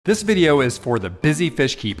This video is for the busy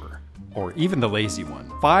fish keeper, or even the lazy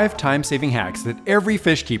one. 5 time-saving hacks that every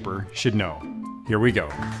fish keeper should know. Here we go.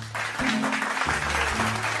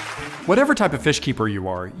 Whatever type of fish keeper you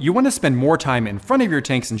are, you want to spend more time in front of your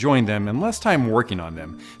tanks enjoying them and less time working on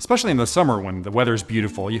them. Especially in the summer when the weather's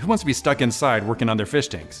beautiful, who wants to be stuck inside working on their fish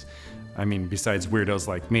tanks? I mean, besides weirdos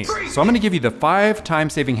like me. So I'm going to give you the 5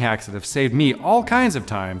 time-saving hacks that have saved me all kinds of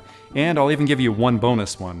time, and I'll even give you one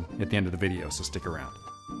bonus one at the end of the video, so stick around.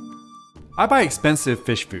 I buy expensive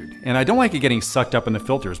fish food, and I don't like it getting sucked up in the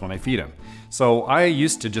filters when I feed them. So I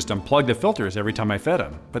used to just unplug the filters every time I fed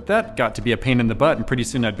them, but that got to be a pain in the butt, and pretty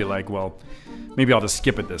soon I'd be like, well, maybe I'll just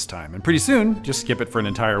skip it this time. And pretty soon, just skip it for an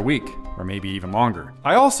entire week, or maybe even longer.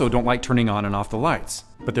 I also don't like turning on and off the lights,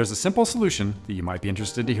 but there's a simple solution that you might be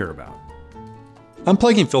interested to hear about.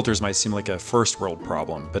 Unplugging filters might seem like a first world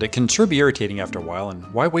problem, but it can sure be irritating after a while,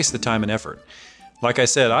 and why waste the time and effort? Like I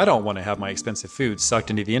said, I don't want to have my expensive food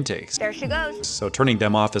sucked into the intakes. There she goes. So turning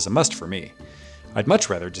them off is a must for me. I'd much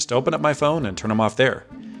rather just open up my phone and turn them off there.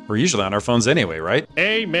 We're usually on our phones anyway, right?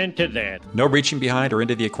 Amen to that. No reaching behind or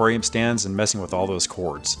into the aquarium stands and messing with all those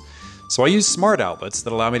cords. So I use smart outlets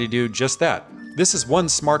that allow me to do just that. This is one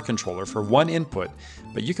smart controller for one input,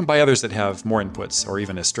 but you can buy others that have more inputs or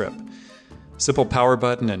even a strip. Simple power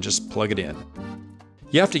button and just plug it in.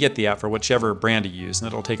 You have to get the app for whichever brand you use, and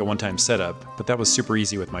it'll take a one-time setup, but that was super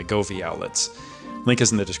easy with my Govee outlets. Link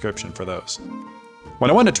is in the description for those.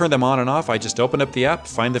 When I want to turn them on and off, I just open up the app,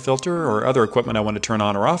 find the filter or other equipment I want to turn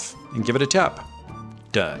on or off, and give it a tap.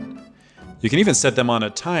 Done. You can even set them on a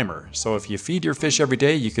timer, so if you feed your fish every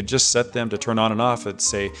day, you could just set them to turn on and off at,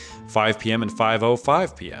 say, 5 p.m. and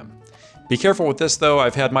 5:05 p.m. Be careful with this though,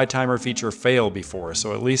 I've had my timer feature fail before,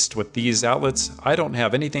 so at least with these outlets, I don't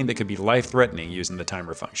have anything that could be life-threatening using the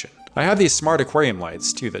timer function. I have these smart aquarium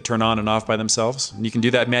lights too that turn on and off by themselves, and you can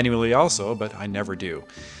do that manually also, but I never do.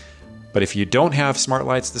 But if you don't have smart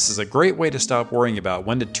lights, this is a great way to stop worrying about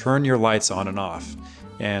when to turn your lights on and off,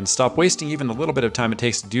 and stop wasting even the little bit of time it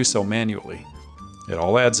takes to do so manually. It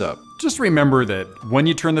all adds up. Just remember that when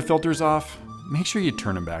you turn the filters off, make sure you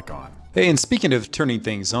turn them back on. Hey, and speaking of turning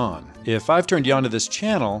things on, if I've turned you onto this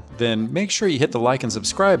channel, then make sure you hit the like and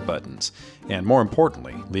subscribe buttons, and more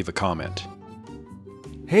importantly, leave a comment.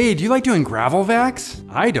 Hey, do you like doing gravel vacs?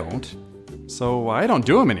 I don't, so I don't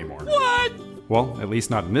do them anymore. What? Well, at least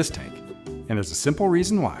not in this tank, and there's a simple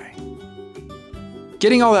reason why.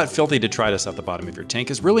 Getting all that filthy detritus off the bottom of your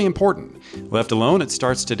tank is really important. Left alone, it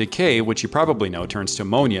starts to decay, which you probably know turns to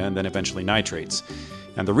ammonia and then eventually nitrates.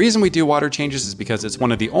 And the reason we do water changes is because it's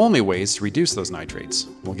one of the only ways to reduce those nitrates.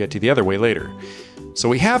 We'll get to the other way later. So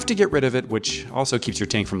we have to get rid of it, which also keeps your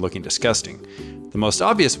tank from looking disgusting. The most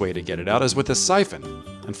obvious way to get it out is with a siphon.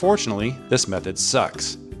 Unfortunately, this method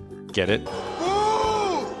sucks. Get it?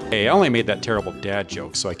 Hey, I only made that terrible dad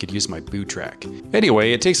joke so I could use my boo track.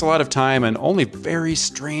 Anyway, it takes a lot of time and only very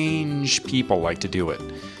strange people like to do it.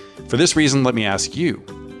 For this reason, let me ask you,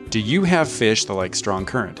 do you have fish that like strong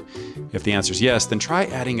current? If the answer is yes, then try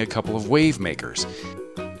adding a couple of wave makers.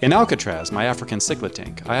 In Alcatraz, my African cichlid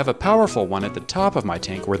tank, I have a powerful one at the top of my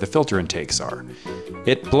tank where the filter intakes are.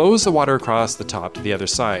 It blows the water across the top to the other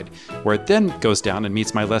side, where it then goes down and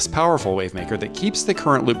meets my less powerful wave maker that keeps the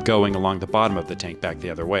current loop going along the bottom of the tank back the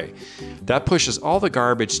other way. That pushes all the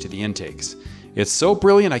garbage to the intakes. It's so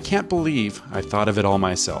brilliant I can't believe I thought of it all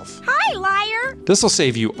myself. Hi, liar! This will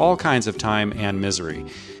save you all kinds of time and misery.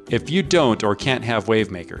 If you don't or can't have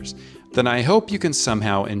wave makers, then I hope you can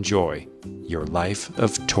somehow enjoy your life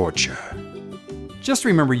of torture. Just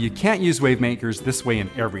remember, you can't use wave makers this way in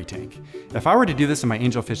every tank. If I were to do this in my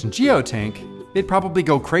angelfish and geo tank, they'd probably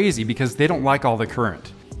go crazy because they don't like all the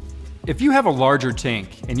current. If you have a larger tank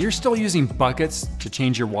and you're still using buckets to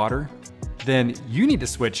change your water, then you need to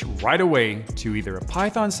switch right away to either a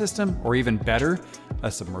Python system or even better,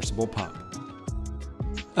 a submersible pump.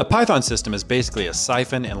 A Python system is basically a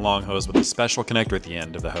siphon and long hose with a special connector at the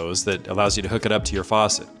end of the hose that allows you to hook it up to your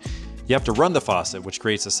faucet. You have to run the faucet, which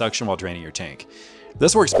creates a suction while draining your tank.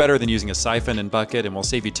 This works better than using a siphon and bucket and will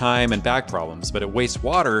save you time and back problems, but it wastes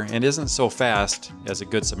water and isn't so fast as a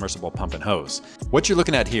good submersible pump and hose. What you're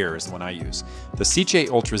looking at here is the one I use, the Cichlid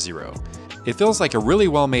Ultra Zero. It feels like a really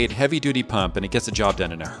well-made heavy-duty pump and it gets the job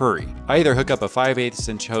done in a hurry. I either hook up a 5/8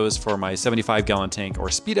 inch hose for my 75-gallon tank or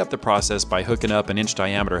speed up the process by hooking up an inch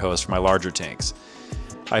diameter hose for my larger tanks.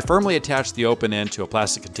 I firmly attach the open end to a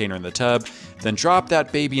plastic container in the tub, then drop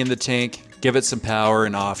that baby in the tank, give it some power,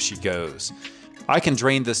 and off she goes. I can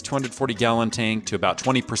drain this 240-gallon tank to about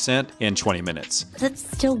 20% in 20 minutes. That's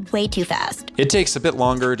still way too fast. It takes a bit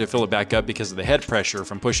longer to fill it back up because of the head pressure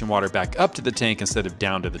from pushing water back up to the tank instead of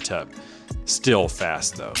down to the tub. Still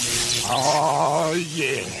fast though. Oh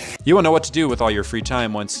yeah. You will know what to do with all your free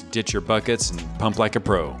time once you ditch your buckets and pump like a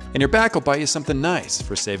pro. And your back will buy you something nice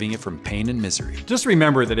for saving it from pain and misery. Just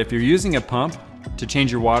remember that if you're using a pump to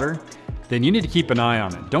change your water, then you need to keep an eye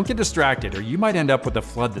on it. Don't get distracted or you might end up with a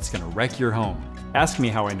flood that's gonna wreck your home. Ask me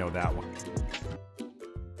how I know that one.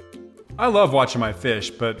 I love watching my fish,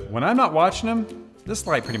 but when I'm not watching them, this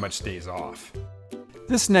light pretty much stays off.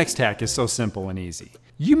 This next hack is so simple and easy.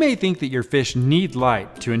 You may think that your fish need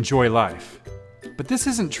light to enjoy life, but this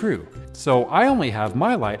isn't true. So I only have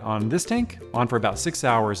my light on this tank on for about 6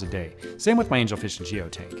 hours a day. Same with my angelfish and geo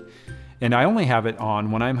tank. And I only have it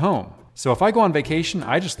on when I'm home. So if I go on vacation,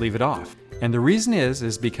 I just leave it off. And the reason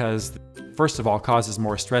is because first of all, causes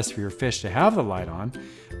more stress for your fish to have the light on,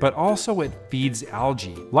 but also it feeds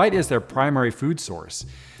algae. Light is their primary food source.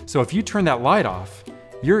 So if you turn that light off,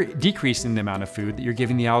 you're decreasing the amount of food that you're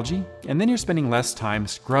giving the algae, and then you're spending less time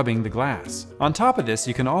scrubbing the glass. On top of this,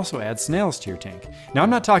 you can also add snails to your tank. Now,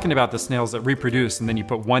 I'm not talking about the snails that reproduce and then you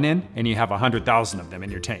put one in and you have 100,000 of them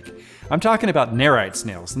in your tank. I'm talking about nerite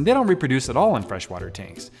snails, and they don't reproduce at all in freshwater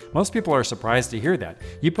tanks. Most people are surprised to hear that.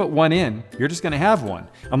 You put one in, you're just gonna have one,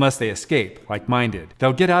 unless they escape, like mine did.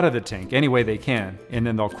 They'll get out of the tank any way they can, and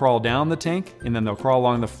then they'll crawl down the tank, and then they'll crawl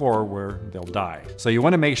along the floor where they'll die. So you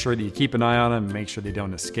wanna make sure that you keep an eye on them and make sure they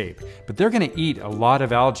don't escape. But they're gonna eat a lot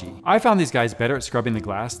of algae. I found these guys better at scrubbing the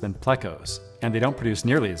glass than plecos, and they don't produce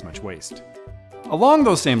nearly as much waste. Along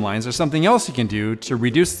those same lines, there's something else you can do to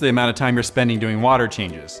reduce the amount of time you're spending doing water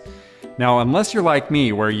changes. Now, unless you're like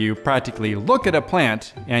me, where you practically look at a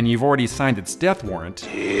plant and you've already signed its death warrant,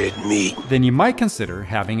 then you might consider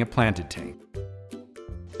having a planted tank.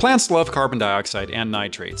 Plants love carbon dioxide and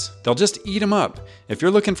nitrates. They'll just eat them up. If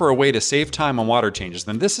you're looking for a way to save time on water changes,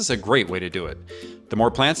 then this is a great way to do it. The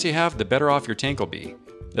more plants you have, the better off your tank will be,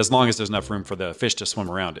 as long as there's enough room for the fish to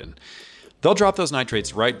swim around in. They'll drop those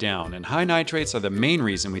nitrates right down, and high nitrates are the main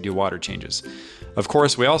reason we do water changes. Of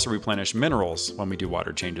course, we also replenish minerals when we do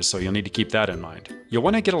water changes, so you'll need to keep that in mind. You'll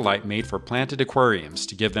want to get a light made for planted aquariums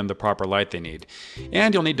to give them the proper light they need,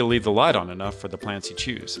 and you'll need to leave the light on enough for the plants you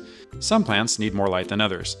choose. Some plants need more light than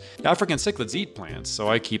others. African cichlids eat plants, so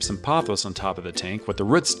I keep some pothos on top of the tank with the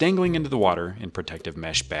roots dangling into the water in protective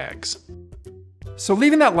mesh bags. So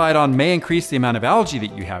leaving that light on may increase the amount of algae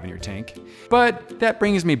that you have in your tank, but that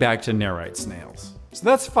brings me back to nerite snails. So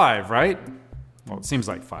that's 5, right? Well, it seems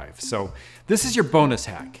like 5. So this is your bonus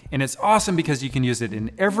hack, and it's awesome because you can use it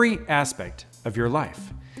in every aspect of your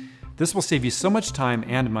life. This will save you so much time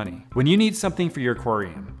and money. When you need something for your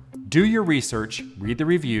aquarium, do your research, read the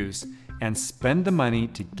reviews, and spend the money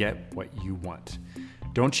to get what you want.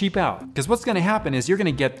 Don't cheap out, because what's gonna happen is you're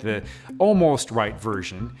gonna get the almost right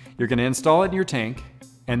version, you're gonna install it in your tank,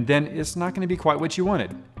 and then it's not gonna be quite what you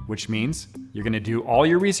wanted, which means you're gonna do all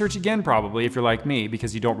your research again probably if you're like me,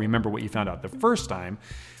 because you don't remember what you found out the first time,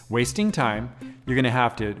 wasting time. You're gonna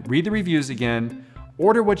have to read the reviews again,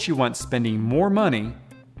 order what you want, spending more money,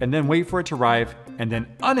 and then wait for it to arrive, and then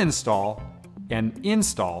uninstall and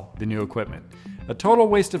install the new equipment. A total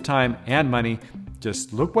waste of time and money.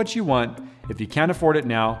 Just look what you want. If you can't afford it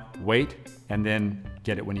now, wait, and then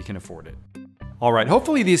get it when you can afford it. All right,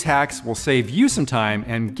 hopefully these hacks will save you some time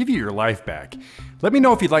and give you your life back. Let me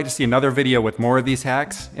know if you'd like to see another video with more of these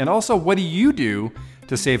hacks, and also what do you do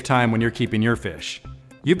to save time when you're keeping your fish?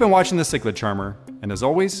 You've been watching the Cichlid Charmer, and as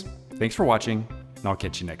always, thanks for watching, and I'll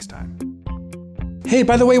catch you next time. Hey,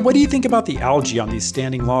 by the way, what do you think about the algae on these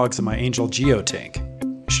standing logs in my Angel Geo tank?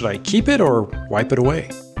 Should I keep it or wipe it away?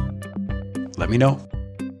 Let me know.